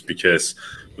consensus, just because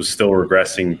it was still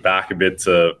regressing back a bit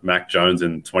to Mac Jones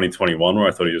in 2021, where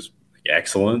I thought he was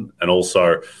excellent, and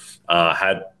also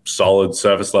had solid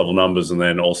surface level numbers. And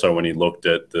then also when he looked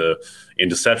at the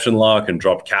interception luck and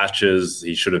drop catches,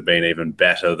 he should have been even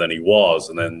better than he was.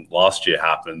 And then last year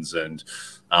happens, and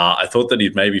I thought that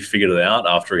he'd maybe figured it out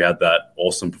after he had that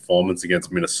awesome performance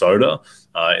against Minnesota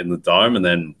in the Dome, and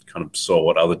then kind of saw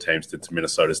what other teams did to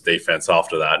Minnesota's defense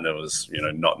after that, and it was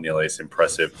not nearly as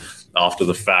impressive after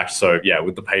the fact. So yeah,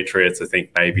 with the Patriots, I think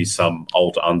maybe some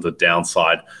under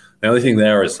downside. The only thing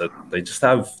there is that they just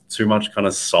have too much kind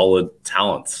of solid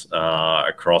talent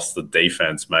across the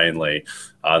defense mainly.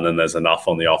 And then there's enough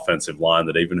on the offensive line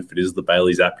that even if it is the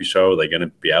Bailey Zappi show, they're going to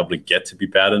be able to get to be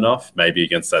bad enough, maybe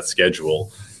against that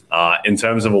schedule. In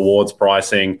terms of awards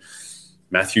pricing,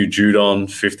 Matthew Judon,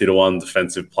 50-1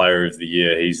 Defensive Player of the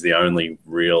Year. He's the only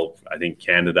real, I think,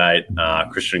 candidate.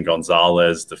 Christian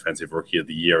Gonzalez, Defensive Rookie of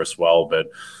the Year as well. But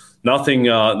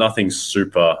nothing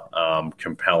super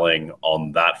compelling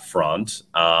on that front.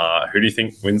 Who do you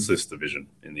think wins this division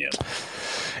in the end?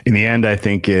 In the end, I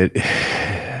think it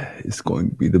is going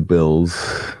to be the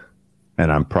Bills.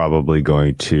 And I'm probably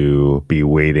going to be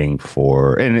waiting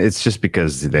for, and it's just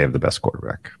because they have the best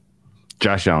quarterback.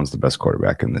 Josh Allen's the best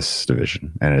quarterback in this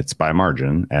division, and it's by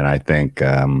margin. And I think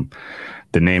the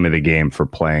name of the game for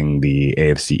playing the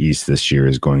AFC East this year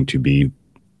is going to be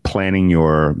planning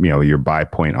your buy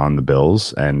point on the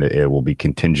Bills, and it will be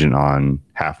contingent on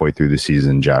halfway through the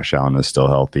season, Josh Allen is still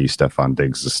healthy, Stephon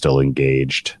Diggs is still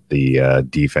engaged, the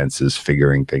defense is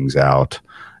figuring things out,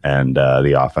 and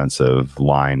the offensive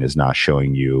line is not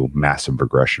showing you massive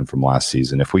progression from last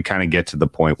season. If we kind of get to the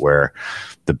point where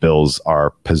the Bills are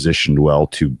positioned well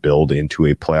to build into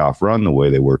a playoff run the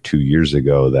way they were 2 years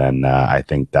ago, then I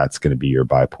think that's going to be your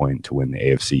buy point to win the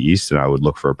AFC East, and I would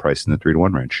look for a price in the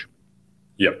 3-1 range.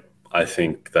 Yep, I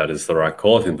think that is the right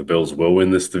call. I think the Bills will win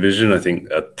this division. I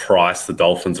think at price, the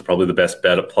Dolphins are probably the best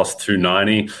bet at plus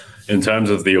 290. In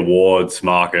terms of the awards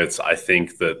markets, I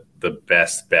think that the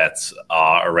best bets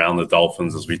are around the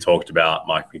Dolphins, as we talked about.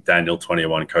 Mike McDaniel,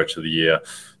 21 Coach of the Year.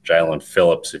 Jalen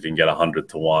Phillips, if you can get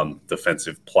 100-1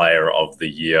 Defensive Player of the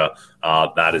Year.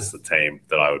 That is the team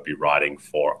that I would be riding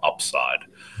for upside.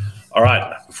 All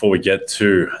right, before we get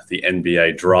to the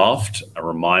NBA draft, a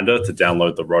reminder to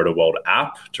download the RotoWorld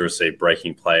app to receive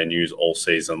breaking player news all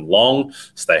season long.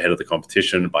 Stay ahead of the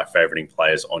competition by favoriting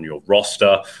players on your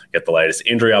roster. Get the latest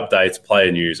injury updates,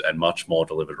 player news, and much more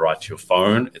delivered right to your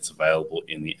phone. It's available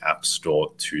in the App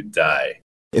Store today.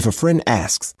 If a friend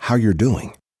asks how you're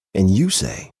doing, and you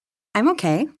say, I'm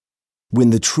okay.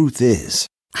 When the truth is,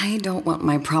 I don't want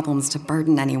my problems to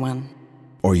burden anyone.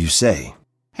 Or you say,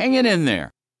 hang it in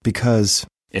there. Because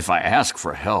if I ask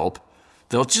for help,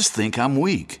 they'll just think I'm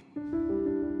weak.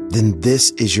 Then this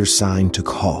is your sign to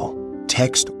call,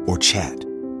 text, or chat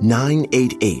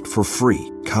 988 for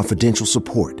free, confidential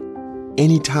support.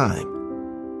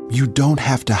 Anytime. You don't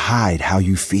have to hide how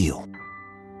you feel.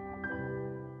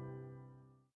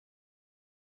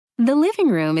 The living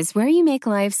room is where you make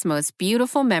life's most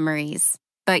beautiful memories.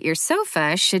 But your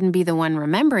sofa shouldn't be the one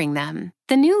remembering them.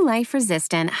 The new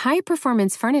life-resistant,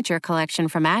 high-performance furniture collection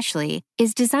from Ashley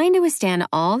is designed to withstand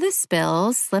all the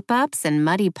spills, slip-ups, and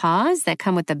muddy paws that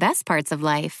come with the best parts of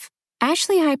life.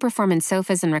 Ashley high-performance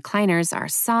sofas and recliners are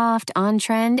soft,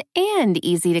 on-trend, and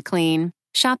easy to clean.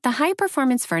 Shop the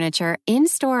high-performance furniture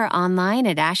in-store or online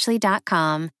at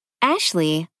ashley.com.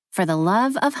 Ashley, for the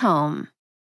love of home.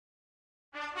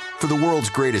 For the world's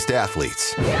greatest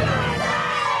athletes,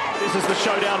 this is the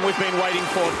showdown we've been waiting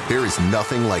for. There is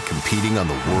nothing like competing on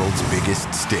the world's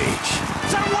biggest stage.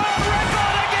 It's a world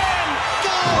record again!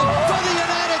 Gold for the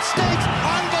United States!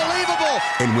 Unbelievable!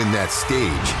 And when that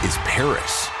stage is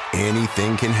Paris,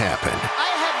 anything can happen.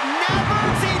 I have never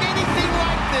seen anything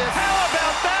like this! How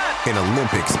about that? An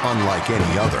Olympics unlike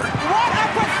any other. What a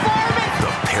performance!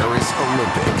 The Paris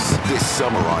Olympics, this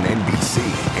summer on NBC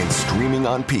and streaming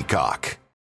on Peacock.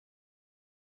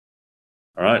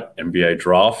 All right, NBA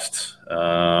draft.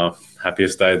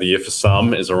 Happiest day of the year for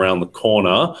some is around the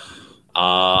corner.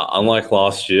 Unlike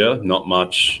last year, not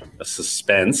much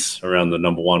suspense around the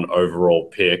number one overall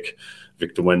pick.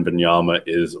 Victor Wembanyama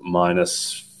is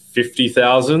minus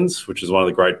 50,000, which is one of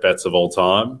the great bets of all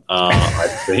time, I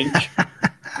think.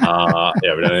 We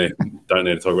don't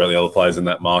need to talk about the other players in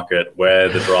that market. Where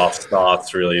the draft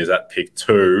starts really is at pick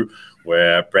 2,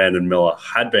 where Brandon Miller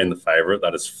had been the favorite.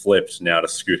 That has flipped now to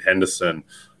Scoot Henderson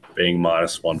being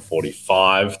minus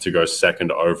 145 to go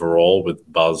second overall,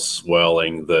 with buzz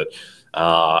swirling that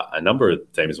a number of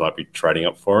teams might be trading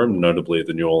up for him, notably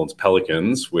the New Orleans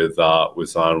Pelicans with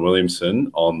Zion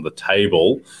Williamson on the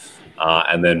table.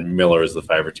 And then Miller is the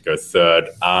favorite to go third.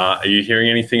 Are you hearing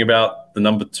anything about the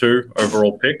number 2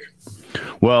 overall pick?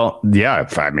 Well, yeah.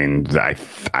 I mean,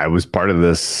 I was part of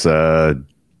this, a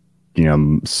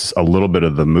little bit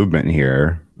of the movement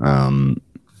here.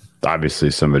 Obviously,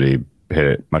 somebody hit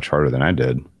it much harder than I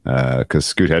did because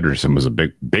Scoot Henderson was a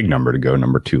big number to go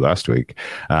number 2 last week.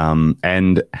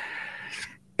 And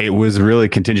it was really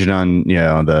contingent on,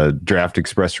 the Draft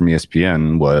Express from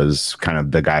ESPN was kind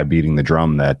of the guy beating the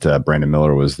drum that Brandon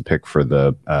Miller was the pick for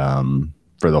the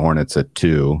Hornets at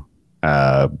 2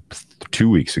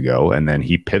 weeks ago, and then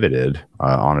he pivoted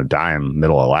on a dime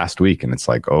middle of last week, and it's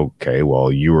like, okay,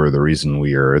 well, you were the reason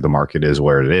the market is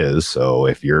where it is. So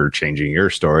if you're changing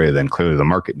your story, then clearly the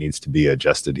market needs to be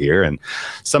adjusted here. And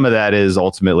some of that is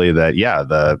ultimately that,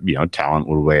 the talent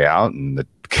will weigh out, and the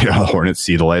Hornets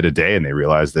see the light of day and they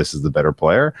realize this is the better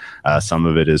player. Some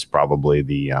of it is probably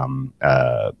the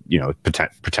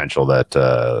potential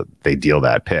that they deal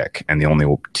that pick, and the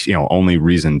only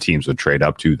reason teams would trade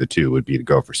up to the 2 would be to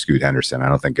go for Scoot Henderson. I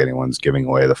don't think anyone's giving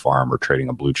away the farm or trading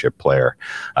a blue chip player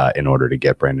in order to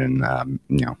get Brandon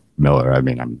Miller. I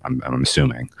mean, I'm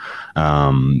assuming.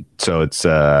 So it's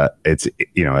I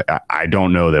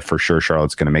don't know that for sure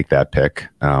Charlotte's going to make that pick,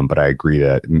 but I agree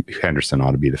that Henderson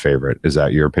ought to be the favorite. Is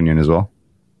that your opinion as well?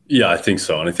 Yeah, I think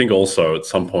so. And I think also at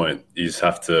some point you just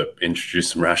have to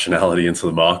introduce some rationality into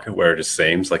the market, where it just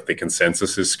seems like the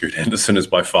consensus is Scoot Henderson is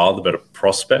by far the better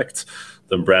prospect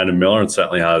than Brandon Miller, and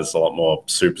certainly has a lot more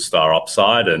superstar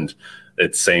upside. And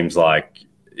it seems like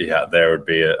there would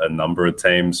be a number of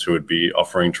teams who would be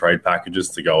offering trade packages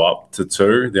to go up to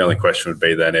 2. The only question would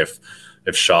be then if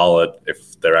Charlotte,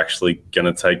 if they're actually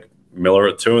going to take Miller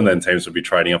at 2, and then teams would be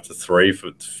trading up to 3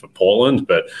 for Portland.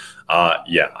 But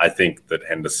I think that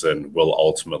Henderson will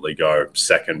ultimately go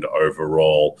second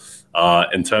overall.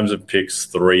 In terms of picks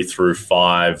 3 through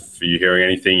 5, are you hearing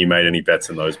anything? You made any bets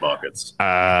in those markets?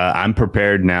 I'm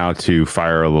prepared now to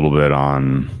fire a little bit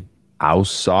on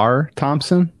Ausar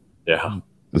Thompson. Yeah.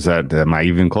 Am I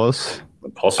even close?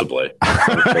 Possibly.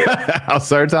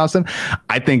 Ausar Thompson.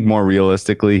 I think more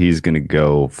realistically, he's going to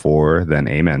go 4 than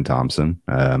Amen Thompson,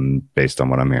 based on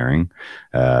what I'm hearing.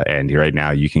 And right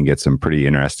now, you can get some pretty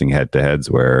interesting head-to-heads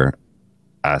where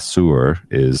Ausar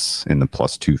is in the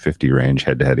plus 250 range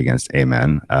head-to-head against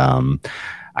Amen.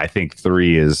 I think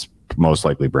 3 is most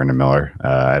likely Brandon Miller.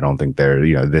 I don't think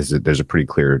there's a pretty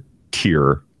clear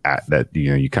tier at that,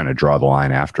 you kind of draw the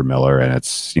line after Miller, and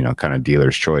it's, kind of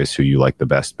dealer's choice who you like the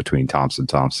best between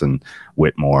Thompson,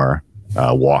 Whitmore,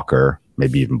 Walker,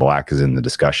 maybe even Black is in the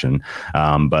discussion.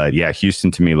 But yeah, Houston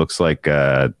to me looks like they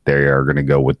are going to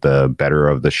go with the better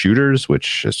of the shooters,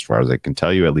 which as far as I can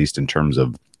tell you, at least in terms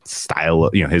of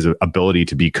style, his ability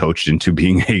to be coached into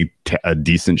being a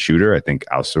decent shooter, I think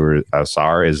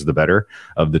Ausar is the better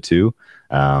of the 2.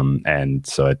 And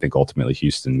so I think ultimately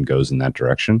Houston goes in that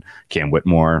direction. Cam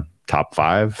Whitmore, top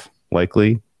 5,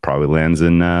 likely, probably lands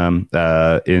in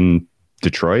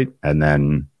Detroit. And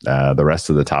then the rest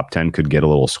of the top 10 could get a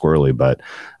little squirrely, but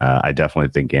I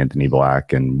definitely think Anthony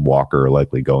Black and Walker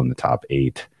likely go in the top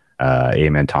 8.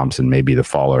 Amen Thompson may be the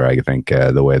faller. I think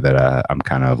the way that I'm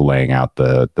kind of laying out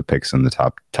the picks in the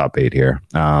top 8 here.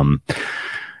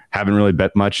 Haven't really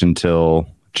bet much until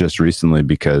just recently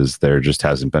because there just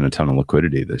hasn't been a ton of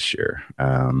liquidity this year.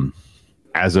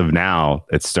 As of now,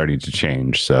 it's starting to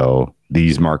change. So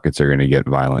these markets are going to get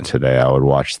violent today. I would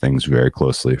watch things very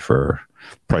closely for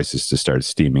prices to start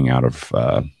steaming out of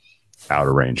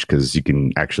range, because you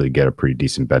can actually get a pretty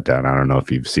decent bet down. I don't know if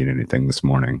you've seen anything this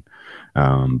morning,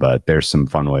 but there's some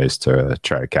fun ways to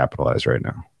try to capitalize right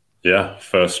now. Yeah,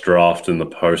 first draft in the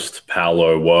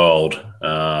post-Paolo world,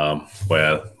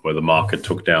 where the market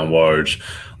took down Woj.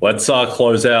 Let's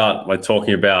close out by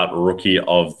talking about Rookie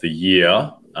of the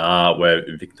Year, where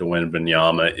Victor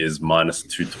Wembanyama is minus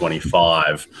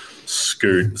 225.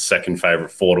 Scoot, second favorite,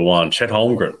 4-1. Chet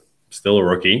Holmgren, still a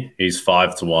rookie. He's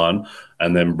 5-1.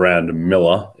 And then Brandon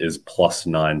Miller is plus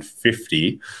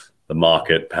 950. the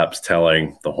market perhaps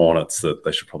telling the Hornets that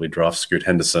they should probably draft Scoot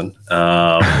Henderson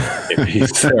if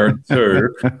he's there at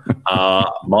 2.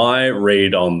 My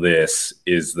read on this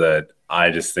is that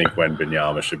I just think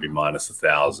Wembanyama should be minus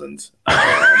 1,000.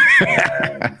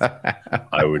 And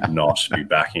I would not be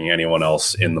backing anyone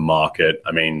else in the market.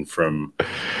 I mean, from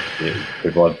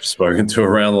people I've spoken to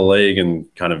around the league and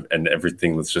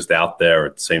everything that's just out there,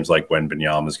 it seems like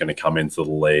Wembanyama is going to come into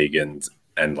the league and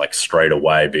like straight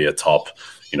away be a top,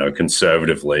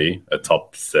 conservatively a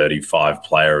top 35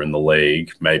 player in the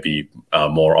league, maybe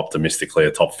more optimistically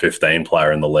a top 15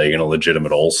 player in the league and a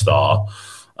legitimate all-star.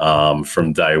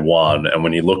 From day one. And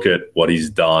when you look at what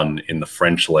he's done in the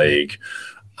French league,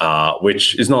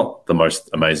 which is not the most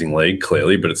amazing league,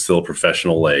 clearly, but it's still a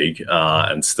professional league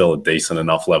and still a decent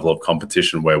enough level of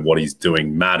competition where what he's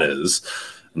doing matters.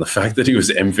 And the fact that he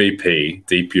was MVP,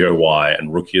 DPOY,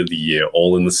 and Rookie of the Year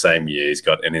all in the same year, he's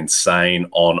got an insane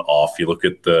on-off. You look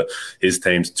at his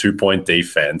team's 2-point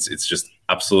defense, it's just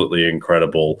absolutely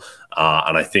incredible.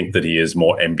 And I think that he is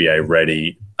more NBA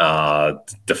ready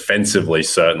defensively,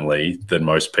 certainly, than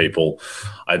most people,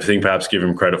 I think, perhaps give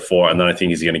him credit for. And then I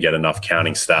think he's going to get enough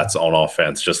counting stats on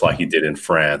offense, just like he did in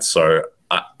France. So,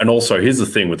 and also, here's the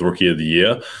thing with Rookie of the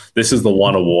Year. This is the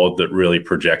one award that really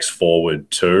projects forward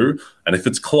too. And if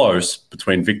it's close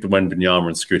between Victor Wembanyama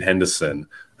and Scoot Henderson,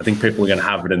 I think people are going to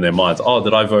have it in their minds. Oh,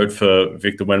 did I vote for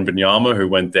Victor Wembanyama, who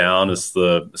went down as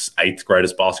the 8th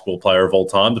greatest basketball player of all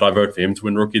time? Did I vote for him to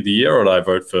win Rookie of the Year, or did I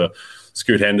vote for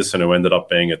Scoot Henderson, who ended up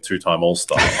being a 2-time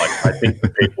All-Star? I think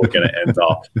that people are going to end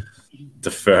up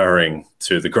deferring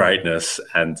to the greatness.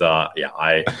 And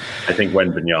I think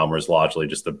Wembanyama is largely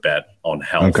just a bet on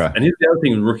health. Okay. And here's the other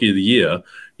thing with Rookie of the Year.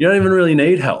 You don't even really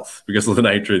need health because of the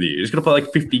nature of the year. You're just going to play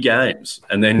like 50 games,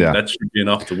 and then that should be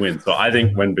enough to win. So I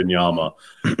think Wembanyama,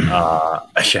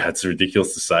 it's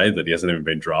ridiculous to say that he hasn't even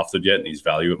been drafted yet, and he's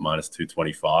valued at minus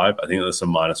 225. I think there's some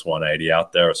minus 180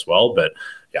 out there as well. But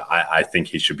I think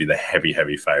he should be the heavy,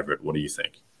 heavy favorite. What do you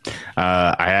think?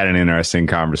 I had an interesting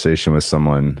conversation with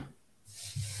someone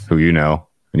who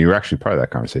and you were actually part of that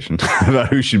conversation about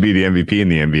who should be the MVP in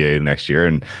the NBA next year.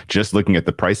 And just looking at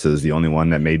the prices, the only one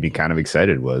that made me kind of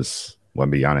excited was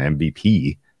Wembanyama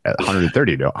MVP at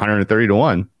 130 to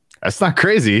 1. That's not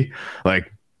crazy.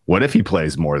 Like, what if he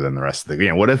plays more than the rest of the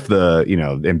game? What if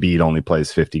Embiid only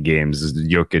plays 50 games?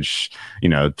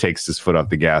 Jokic, takes his foot off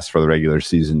the gas for the regular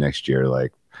season next year.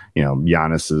 Like,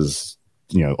 Giannis is,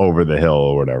 over the hill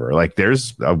or whatever. Like,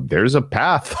 there's a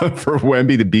path for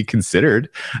Wemby to be considered.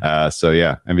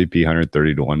 MVP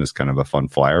 130 to 1 is kind of a fun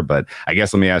flyer. But I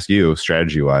guess let me ask you,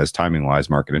 strategy wise, timing wise,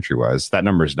 market entry wise, that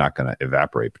number is not going to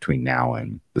evaporate between now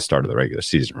and the start of the regular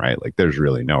season, right? Like, there's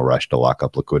really no rush to lock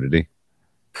up liquidity.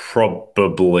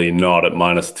 Probably not at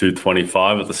minus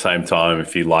 225. At the same time,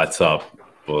 if he lights up,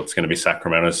 well, it's going to be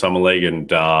Sacramento Summer League, and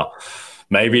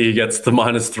maybe he gets to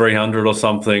minus 300 or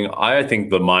something. I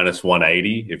think the minus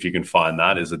 180, if you can find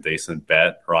that, is a decent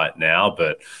bet right now.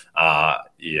 But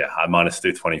at minus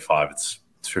 225, it's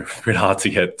a bit hard to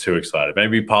get too excited.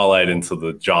 Maybe parlayed into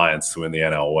the Giants to win the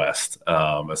NL West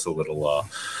as a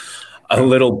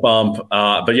little bump.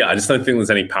 But I just don't think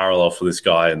there's any parallel for this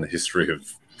guy in the history of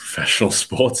professional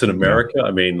sports in America.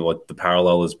 I mean, the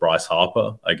parallel is Bryce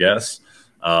Harper, I guess.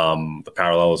 The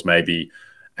parallel is maybe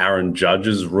Aaron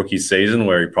Judge's rookie season,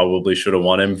 where he probably should have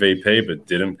won MVP but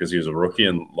didn't because he was a rookie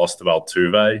and lost to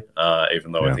Altuve,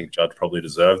 even though I think Judge probably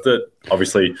deserved it.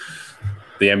 Obviously,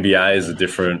 the NBA is a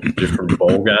different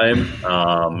ball game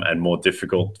and more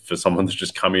difficult for someone to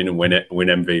just come in and win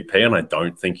MVP, and I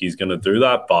don't think he's going to do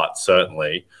that. But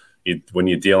certainly, when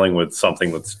you're dealing with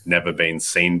something that's never been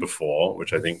seen before,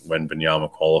 which I think Wembanyama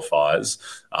qualifies,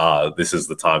 this is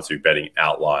the time to be betting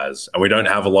outliers. And we don't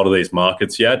have a lot of these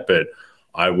markets yet, but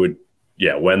I would,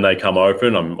 when they come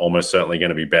open, I'm almost certainly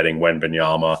going to be betting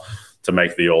Wembanyama to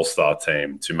make the All-Star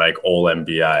team, to make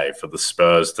All-NBA, for the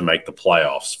Spurs to make the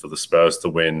playoffs, for the Spurs to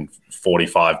win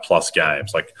 45-plus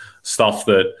games. Like, stuff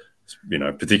that,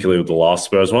 particularly with the last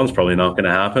Spurs ones, probably not going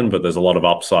to happen, but there's a lot of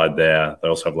upside there. They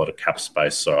also have a lot of cap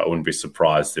space, so I wouldn't be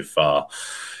surprised if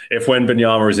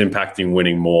Wembanyama is impacting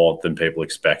winning more than people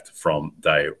expect from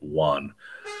day one.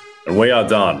 And we are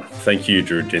done. Thank you,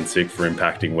 Drew Dinsick, for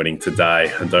impacting winning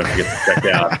today. And don't forget to check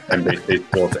out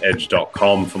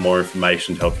NBCSportsEdge.com for more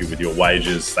information to help you with your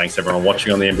wagers. Thanks, everyone,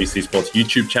 watching on the NBC Sports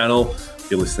YouTube channel.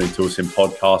 If you're listening to us in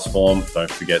podcast form,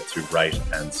 don't forget to rate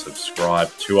and subscribe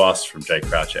to us. From Jay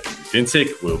Croucher and Drew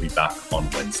Dinsick, we'll be back on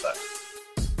Wednesday.